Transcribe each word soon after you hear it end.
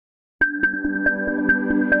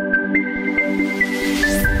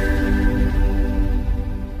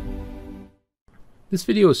This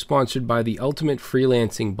video is sponsored by the Ultimate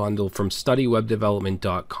Freelancing Bundle from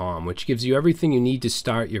StudyWebDevelopment.com, which gives you everything you need to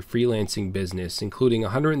start your freelancing business, including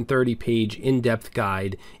a 130-page in-depth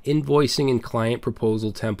guide, invoicing and client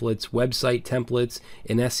proposal templates, website templates,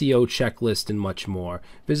 an SEO checklist, and much more.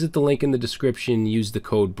 Visit the link in the description and use the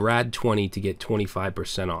code BRAD20 to get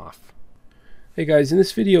 25% off. Hey guys, in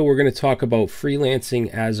this video we're going to talk about freelancing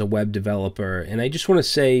as a web developer, and I just want to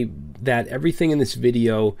say that everything in this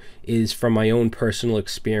video is from my own personal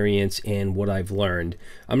experience and what I've learned.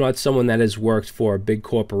 I'm not someone that has worked for a big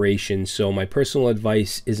corporation, so my personal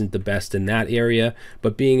advice isn't the best in that area,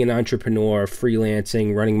 but being an entrepreneur,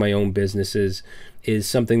 freelancing, running my own businesses is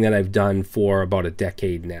something that I've done for about a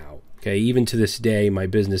decade now. Okay, even to this day, my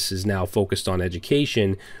business is now focused on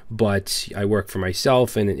education, but I work for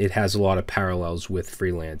myself and it has a lot of parallels with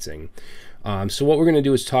freelancing. So what we're going to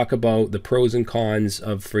do is talk about the pros and cons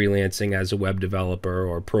of freelancing as a web developer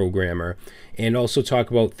or programmer, and also talk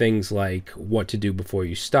about things like what to do before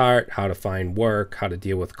you start, how to find work, how to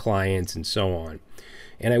deal with clients, and so on.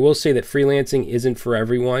 And I will say that freelancing isn't for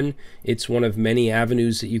everyone. It's one of many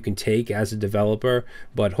avenues that you can take as a developer,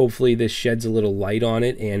 but hopefully this sheds a little light on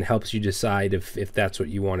it and helps you decide if that's what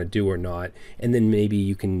you want to do or not. And then maybe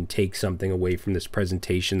you can take something away from this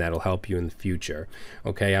presentation that'll help you in the future.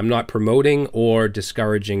 Okay, I'm not promoting or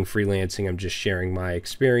discouraging freelancing. I'm just sharing my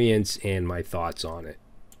experience and my thoughts on it.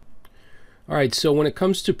 Alright, so when it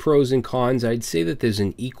comes to pros and cons, I'd say that there's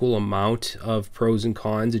an equal amount of pros and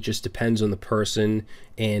cons. It just depends on the person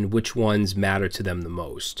and which ones matter to them the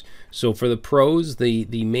most. So for the pros, the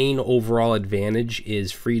main overall advantage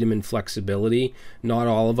is freedom and flexibility. Not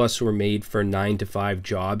all of us were made for 9-to-5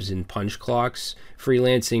 jobs and punch clocks.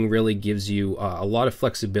 Freelancing really gives you a lot of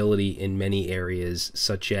flexibility in many areas,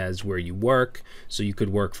 such as where you work. So you could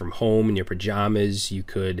work from home in your pajamas, you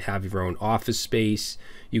could have your own office space,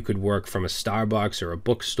 you could work from a Starbucks or a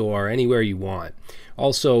bookstore, anywhere you want.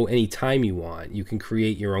 Also, anytime you want. You can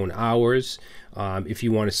create your own hours. If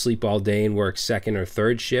you want to sleep all day and work second or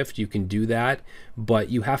third shift, you can do that. But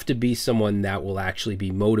you have to be someone that will actually be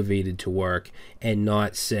motivated to work and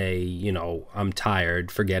not say, you know, I'm tired,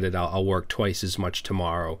 forget it, I'll work twice as much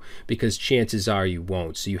tomorrow, because chances are you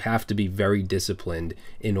won't. So you have to be very disciplined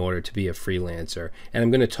in order to be a freelancer. And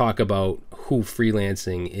I'm going to talk about who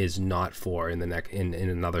freelancing is not for in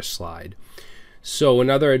another slide. So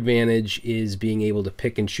another advantage is being able to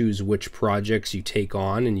pick and choose which projects you take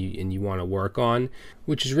on and you want to work on,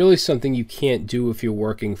 which is really something you can't do if you're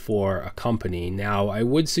working for a company. Now, I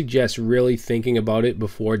would suggest really thinking about it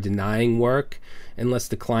before denying work, unless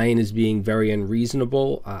the client is being very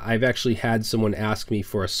unreasonable. I've actually had someone ask me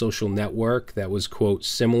for a social network that was, quote,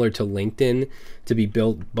 similar to LinkedIn to be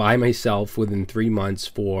built by myself within 3 months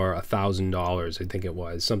for $1,000, I think it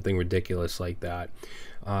was, something ridiculous like that.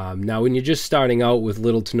 Now, when you're just starting out with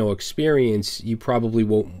little to no experience, you probably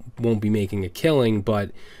won't be making a killing,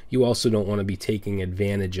 but you also don't want to be taken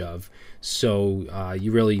advantage of. So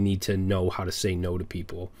you really need to know how to say no to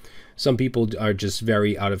people. Some people are just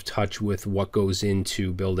very out of touch with what goes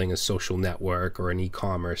into building a social network or an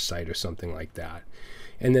e-commerce site or something like that.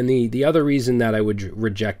 And then the other reason that I would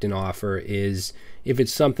reject an offer is if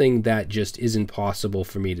it's something that just isn't possible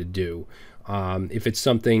for me to do. If it's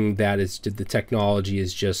something that the technology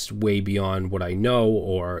is just way beyond what I know,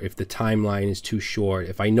 or if the timeline is too short,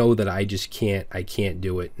 if I know that I can't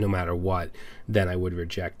do it no matter what, then I would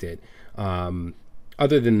reject it.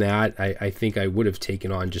 Other than that, I think I would have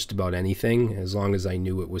taken on just about anything as long as I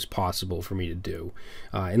knew it was possible for me to do.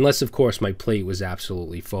 Unless, of course, my plate was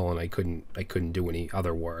absolutely full and I couldn't do any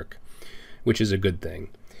other work, which is a good thing.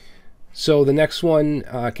 So the next one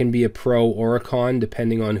can be a pro or a con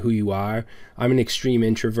depending on who you are. I'm an extreme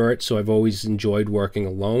introvert, so I've always enjoyed working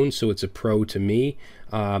alone, so it's a pro to me.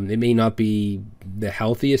 It may not be the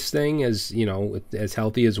healthiest thing, as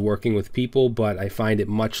healthy as working with people, but I find it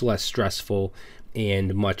much less stressful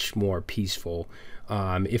and much more peaceful.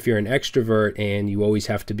 If you're an extrovert and you always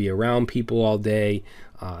have to be around people all day,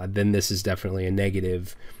 then this is definitely a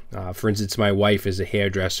negative. For instance, my wife is a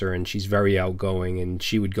hairdresser and she's very outgoing, and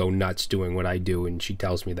she would go nuts doing what I do, and she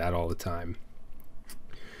tells me that all the time.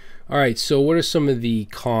 Alright, so what are some of the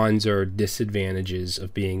cons or disadvantages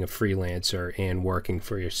of being a freelancer and working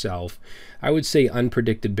for yourself? I would say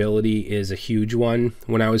unpredictability is a huge one.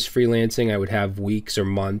 When I was freelancing, I would have weeks or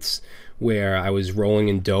months where I was rolling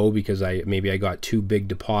in dough because maybe I got 2 big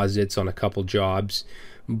deposits on a couple jobs,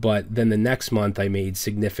 but then the next month I made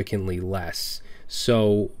significantly less.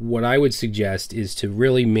 So what I would suggest is to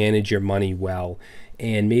really manage your money well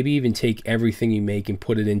and maybe even take everything you make and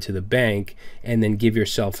put it into the bank, and then give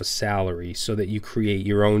yourself a salary so that you create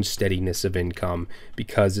your own steadiness of income,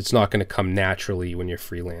 because it's not going to come naturally when you're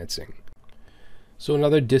freelancing. So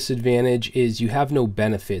another disadvantage is you have no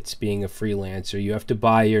benefits being a freelancer. You have to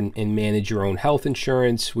buy and manage your own health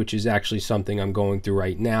insurance, which is actually something I'm going through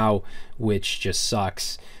right now, which just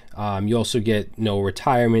sucks. You also get no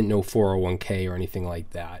retirement, no 401k or anything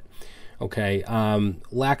like that. Okay,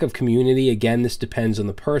 lack of community, again, this depends on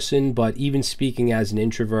the person, but even speaking as an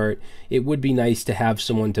introvert, it would be nice to have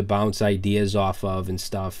someone to bounce ideas off of and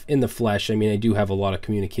stuff in the flesh. I mean, I do have a lot of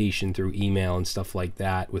communication through email and stuff like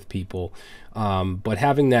that with people, but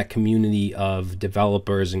having that community of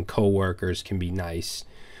developers and coworkers can be nice.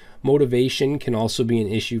 Motivation can also be an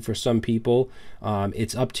issue for some people.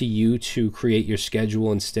 It's up to you to create your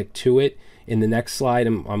schedule and stick to it. In the next slide,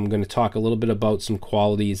 I'm going to talk a little bit about some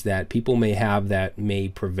qualities that people may have that may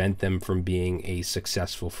prevent them from being a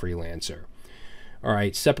successful freelancer. All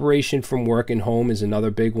right, separation from work and home is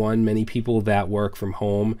another big one. Many people that work from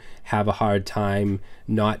home have a hard time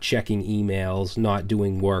not checking emails, not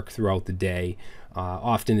doing work throughout the day.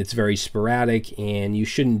 Often it's very sporadic, and you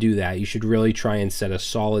shouldn't do that. You should really try and set a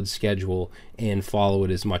solid schedule and follow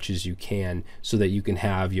it as much as you can, so that you can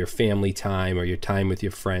have your family time or your time with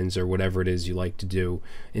your friends or whatever it is you like to do,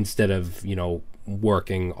 instead of, you know,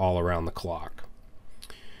 working all around the clock.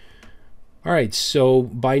 All right, so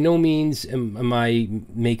by no means am I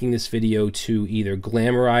making this video to either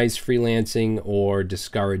glamorize freelancing or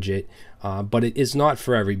discourage it, but it is not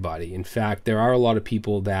for everybody. In fact, there are a lot of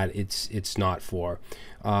people that it's not for.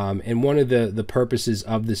 And one of the purposes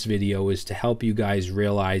of this video is to help you guys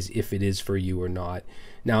realize if it is for you or not.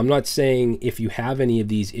 Now, I'm not saying if you have any of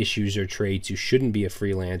these issues or traits, you shouldn't be a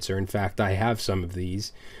freelancer. In fact, I have some of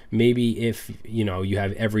these. Maybe if, you know, you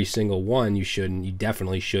have every single one, you shouldn't. You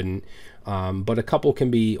definitely shouldn't. But a couple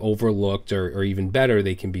can be overlooked, or even better,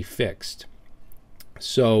 they can be fixed.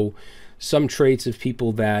 So some traits of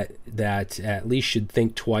people that at least should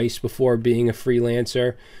think twice before being a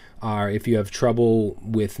freelancer are: if you have trouble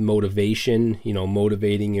with motivation, you know,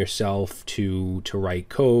 motivating yourself to write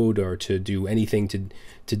code or to do anything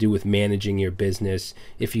to do with managing your business.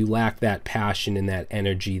 If you lack that passion and that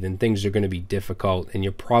energy, then things are going to be difficult, and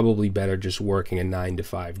you're probably better just working a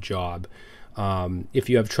 9-to-5 job. If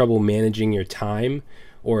you have trouble managing your time,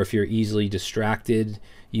 or if you're easily distracted,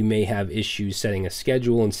 you may have issues setting a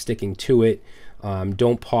schedule and sticking to it.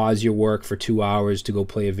 Don't pause your work for 2 hours to go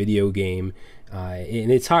play a video game.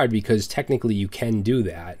 And it's hard because technically you can do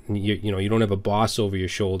that. You know, you don't have a boss over your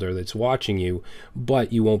shoulder that's watching you,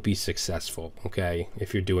 but you won't be successful, okay,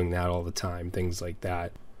 if you're doing that all the time, things like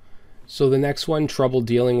that. So the next one, trouble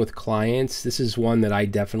dealing with clients. This is one that I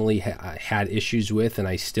definitely had issues with, and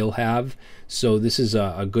I still have. So this is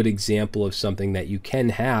a good example of something that you can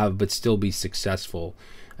have but still be successful.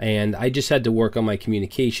 And I just had to work on my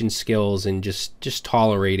communication skills and just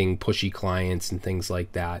tolerating pushy clients and things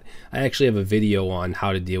like that. I actually have a video on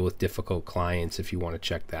how to deal with difficult clients if you want to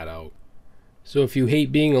check that out. So if you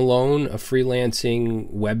hate being alone, a freelancing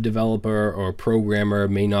web developer or programmer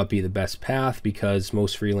may not be the best path, because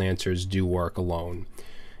most freelancers do work alone.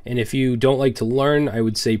 And if you don't like to learn, I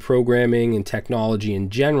would say programming and technology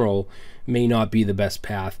in general may not be the best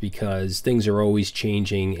path, because things are always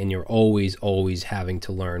changing and you're always having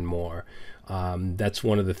to learn more. That's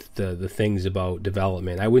one of the things about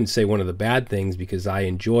development. I wouldn't say one of the bad things, because I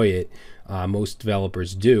enjoy it. Most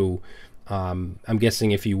developers do. I'm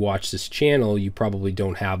guessing if you watch this channel, you probably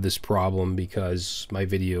don't have this problem, because my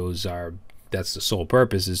videos that's the sole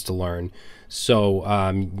purpose, is to learn. So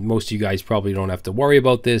most of you guys probably don't have to worry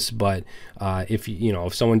about this, but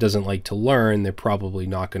if someone doesn't like to learn, they're probably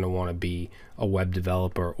not going to want to be a web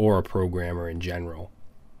developer or a programmer in general.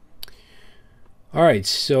 All right,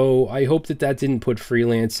 so I hope that didn't put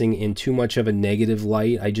freelancing in too much of a negative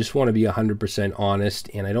light. I just want to be 100% honest,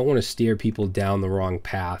 and I don't want to steer people down the wrong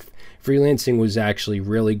path. Freelancing was actually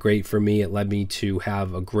really great for me. It led me to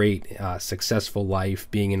have a great, successful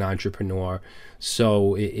life being an entrepreneur.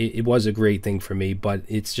 So it was a great thing for me, but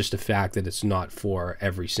it's just a fact that it's not for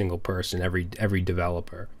every single person, every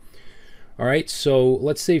developer. All right, so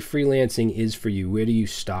let's say freelancing is for you. Where do you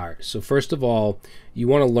start? So first of all, you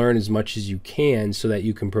want to learn as much as you can so that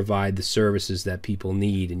you can provide the services that people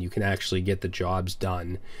need and you can actually get the jobs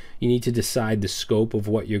done. You need to decide the scope of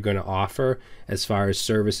what you're going to offer as far as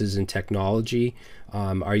services and technology.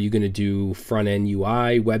 Are you going to do front-end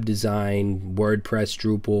UI, web design, WordPress,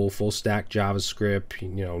 Drupal, full stack JavaScript,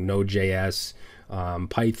 Node.js,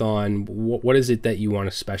 Python? What is it that you want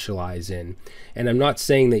to specialize in? And I'm not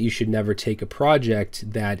saying that you should never take a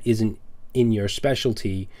project that isn't in your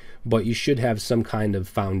specialty, but you should have some kind of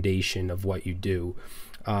foundation of what you do.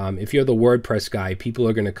 If you're the WordPress guy, people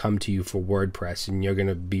are going to come to you for WordPress, and you're going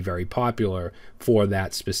to be very popular for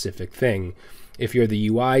that specific thing. If you're the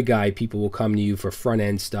UI guy, people will come to you for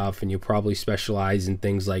front-end stuff, and you'll probably specialize in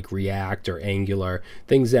things like React or Angular,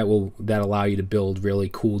 things that allow you to build really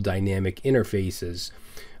cool dynamic interfaces.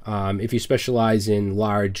 If you specialize in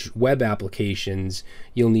large web applications,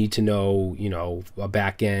 you'll need to know, a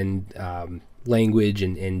back-end language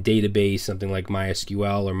and database, something like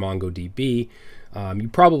MySQL or MongoDB. You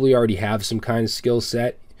probably already have some kind of skill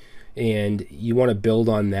set, and you want to build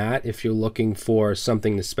on that. If you're looking for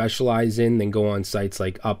something to specialize in, then go on sites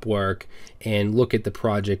like Upwork and look at the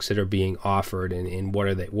projects that are being offered and what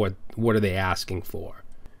are they asking for.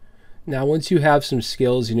 Now, once you have some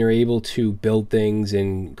skills and you're able to build things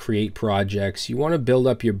and create projects, you want to build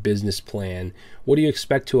up your business plan. What do you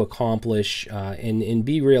expect to accomplish, and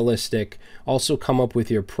be realistic. Also come up with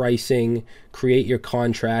your pricing, create your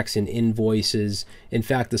contracts and invoices. In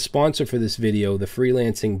fact, the sponsor for this video, the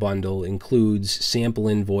Freelancing bundle, includes sample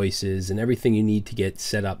invoices and everything you need to get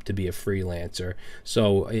set up to be a freelancer.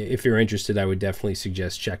 So if you're interested, I would definitely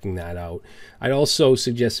suggest checking that out. I'd also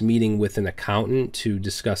suggest meeting with an accountant to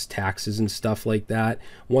discuss taxes and stuff like that.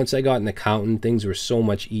 Once I got an accountant, things were so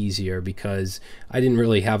much easier because I didn't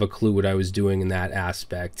really have a clue what I was doing in that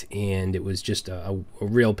aspect, and it was just a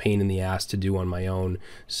real pain in the ass to do on my own.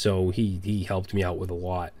 So he helped me out with a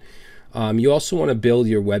lot. You also want to build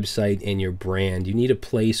your website and your brand. You need a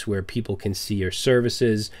place where people can see your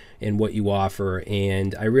services and what you offer.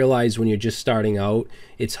 And I realize when you're just starting out,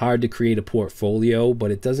 it's hard to create a portfolio,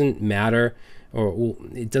 but it doesn't matter, or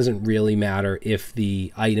it doesn't really matter if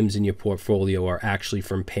the items in your portfolio are actually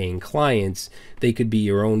from paying clients. They could be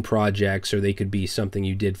your own projects, or they could be something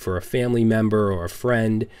you did for a family member or a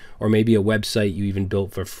friend, or maybe a website you even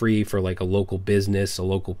built for free for like a local business, a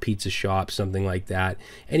local pizza shop, something like that.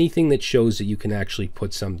 Anything that shows that you can actually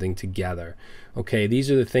put something together. Okay, these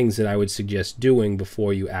are the things that I would suggest doing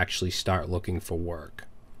before you actually start looking for work.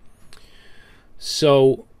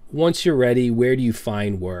 So once you're ready, where do you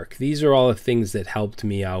find work? These are all the things that helped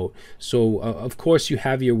me out. So of course you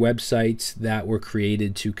have your websites that were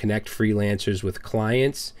created to connect freelancers with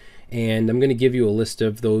clients, and I'm going to give you a list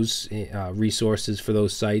of those resources for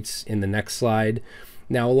those sites in the next slide.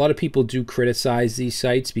 Now, a lot of people do criticize these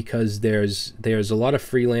sites because there's a lot of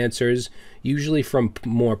freelancers, usually from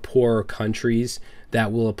more poorer countries,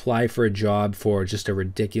 that will apply for a job for just a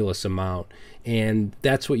ridiculous amount, and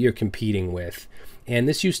that's what you're competing with. And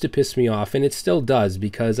this used to piss me off, and it still does,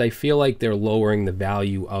 because I feel like they're lowering the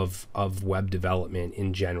value of web development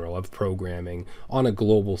in general, of programming on a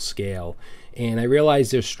global scale. And I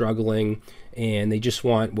realize they're struggling and they just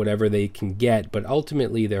want whatever they can get, but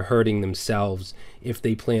ultimately they're hurting themselves if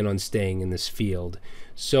they plan on staying in this field.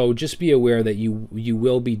 So just be aware that you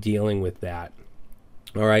will be dealing with that.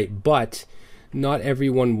 All right, but not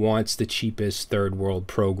everyone wants the cheapest third world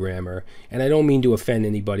programmer. And I don't mean to offend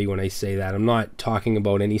anybody when I say that. I'm not talking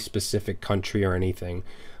about any specific country or anything.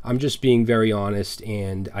 I'm just being very honest,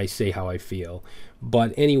 and I say how I feel.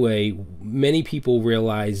 But anyway, many people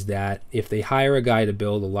realize that if they hire a guy to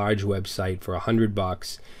build a large website for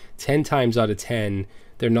 $100, 10 times out of 10,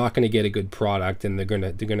 they're not going to get a good product, and they're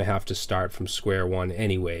gonna have to start from square one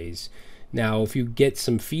anyways. Now, if you get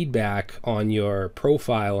some feedback on your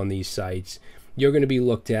profile on these sites, you're going to be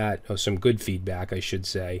looked at, or some good feedback, I should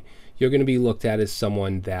say, you're going to be looked at as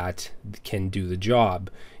someone that can do the job.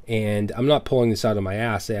 And I'm not pulling this out of my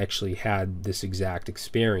ass. I actually had this exact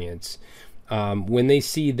experience. When they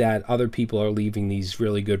see that other people are leaving these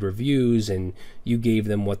really good reviews and you gave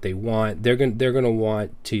them what they want, they're going to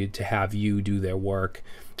want to have you do their work,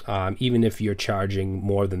 even if you're charging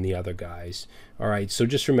more than the other guys. All right, so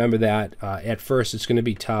just remember that at first it's going to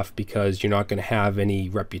be tough because you're not going to have any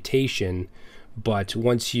reputation. But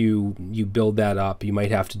once you build that up, you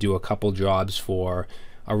might have to do a couple jobs for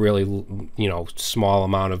a really small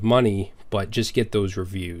amount of money, but just get those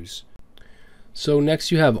reviews. So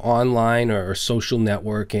next you have online or social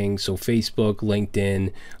networking, so Facebook,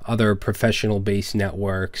 LinkedIn, other professional-based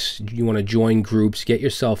networks. You want to join groups, get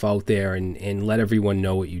yourself out there and let everyone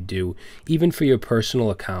know what you do. Even for your personal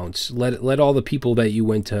accounts, let all the people that you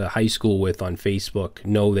went to high school with on Facebook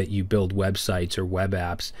know that you build websites or web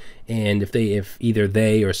apps. And if either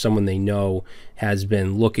they or someone they know has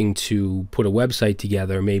been looking to put a website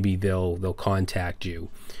together, maybe they'll contact you.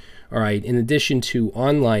 All right, in addition to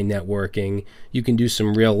online networking, You can do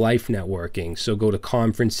some real life networking. So go to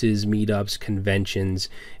conferences, meetups, conventions,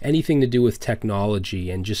 anything to do with technology,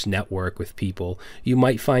 and just network with people. You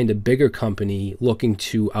might find a bigger company looking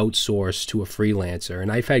to outsource to a freelancer.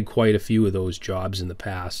 And I've had quite a few of those jobs in the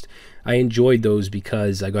past. I enjoyed those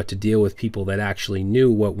because I got to deal with people that actually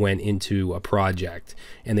knew what went into a project,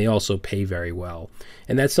 and they also pay very well.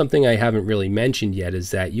 And that's something I haven't really mentioned yet, is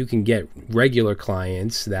that you can get regular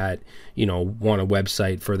clients that, you know, want a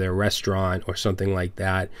website for their restaurant or something like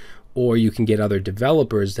that, or you can get other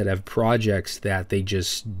developers that have projects that they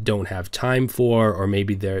just don't have time for, or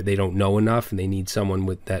maybe they don't know enough and they need someone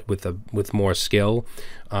with more skill.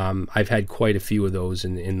 I've had quite a few of those,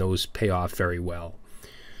 and those pay off very well.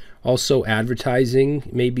 Also, advertising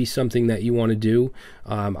may be something that you want to do.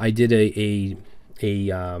 I did an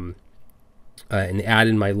ad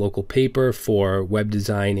in my local paper for web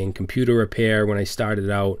design and computer repair when I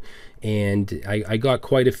started out, and I got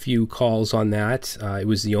quite a few calls on that. It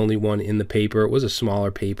was the only one in the paper. It was a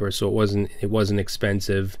smaller paper, so it wasn't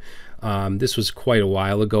expensive. This was quite a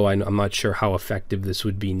while ago. I'm not sure how effective this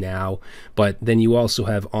would be now, but then you also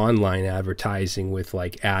have online advertising with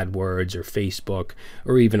like AdWords or Facebook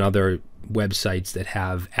or even other websites that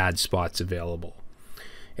have ad spots available.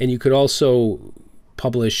 And you could also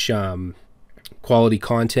publish quality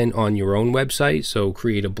content on your own website. So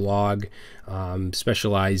create a blog,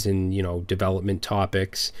 specialize in, you know, development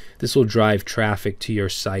topics. This will drive traffic to your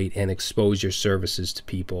site and expose your services to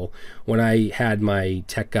people. When I had my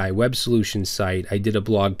Tech Guy Web Solutions site, I did a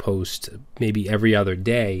blog post maybe every other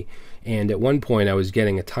day. And at one point I was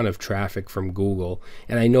getting a ton of traffic from Google.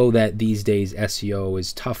 And I know that these days SEO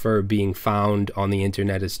is tougher, being found on the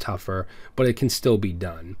internet is tougher, but it can still be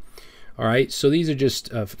done. All right, so these are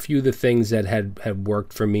just a few of the things that had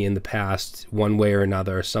worked for me in the past, one way or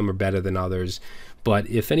another. Some are better than others. But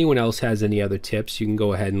if anyone else has any other tips, you can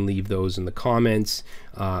go ahead and leave those in the comments.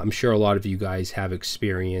 I'm sure a lot of you guys have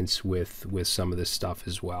experience with some of this stuff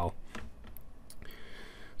as well.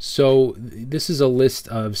 So this is a list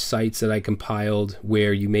of sites that I compiled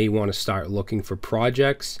where you may want to start looking for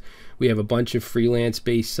projects. We have a bunch of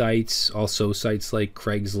freelance-based sites, also sites like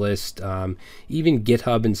Craigslist, even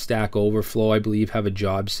GitHub and Stack Overflow, I believe, have a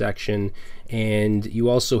job section. And you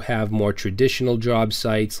also have more traditional job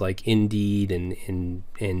sites like Indeed and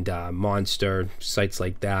Monster, sites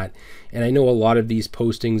like that. And I know a lot of these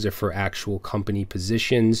postings are for actual company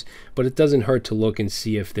positions, but it doesn't hurt to look and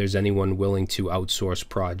see if there's anyone willing to outsource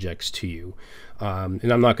projects to you.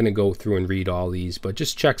 And I'm not going to go through and read all these, but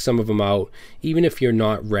just check some of them out. Even if you're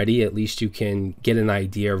not ready, at least you can get an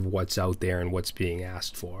idea of what's out there and what's being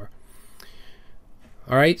asked for.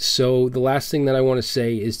 All right, so the last thing that I want to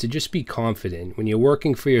say is to just be confident. When you're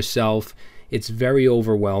working for yourself, it's very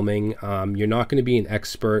overwhelming. You're not going to be an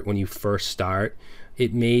expert when you first start.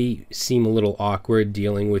 It may seem a little awkward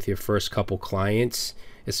dealing with your first couple clients,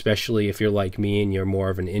 especially if you're like me and you're more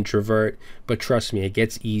of an introvert, but trust me, it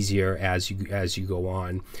gets easier as you go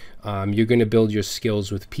on. You're going to build your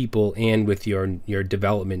skills with people and with your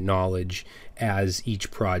development knowledge as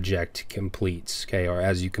each project completes, okay, or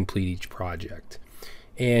as you complete each project.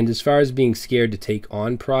 And as far as being scared to take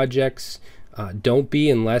on projects, don't be,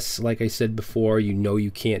 unless, like I said before, you know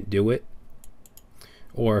you can't do it,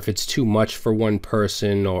 or if it's too much for one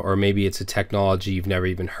person, or maybe it's a technology you've never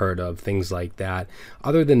even heard of, things like that.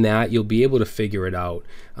 Other than that, you'll be able to figure it out.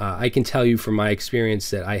 I can tell you from my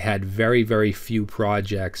experience that I had very, very few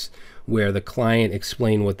projects where the client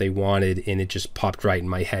explained what they wanted and it just popped right in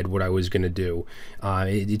my head what I was going to do.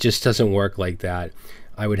 It just doesn't work like that.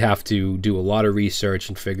 I would have to do a lot of research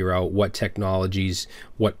and figure out what technologies,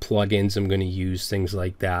 what plugins I'm going to use, things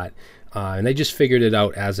like that. And I just figured it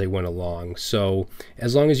out as I went along. So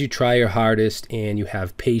as long as you try your hardest and you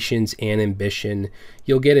have patience and ambition,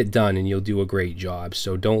 you'll get it done and you'll do a great job.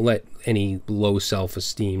 So don't let any low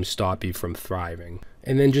self-esteem stop you from thriving.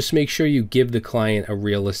 And then just make sure you give the client a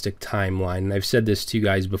realistic timeline. And I've said this to you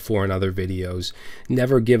guys before in other videos.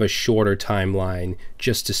 Never give a shorter timeline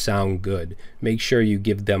just to sound good. Make sure you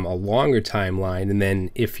give them a longer timeline, and then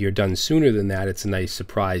if you're done sooner than that, it's a nice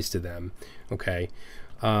surprise to them. Okay.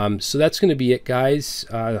 So that's going to be it, guys.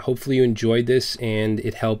 Hopefully you enjoyed this and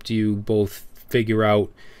it helped you both figure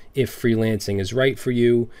out if freelancing is right for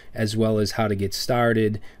you, as well as how to get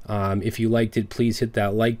started. If you liked it, please hit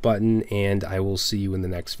that like button, and I will see you in the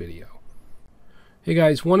next video. Hey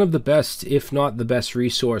guys, one of the best, if not the best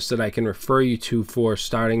resource that I can refer you to for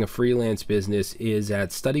starting a freelance business is at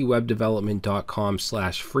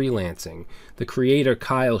studywebdevelopment.com/freelancing. The creator,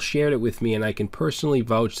 Kyle, shared it with me, and I can personally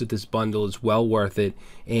vouch that this bundle is well worth it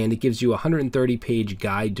and it gives you a 130-page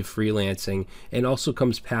guide to freelancing, and also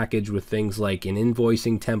comes packaged with things like an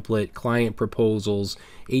invoicing template, client proposals,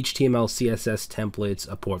 HTML, CSS templates,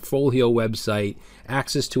 a portfolio website,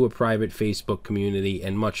 access to a private Facebook community,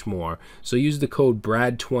 and much more. So use the code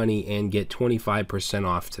BRAD20 and get 25%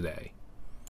 off today.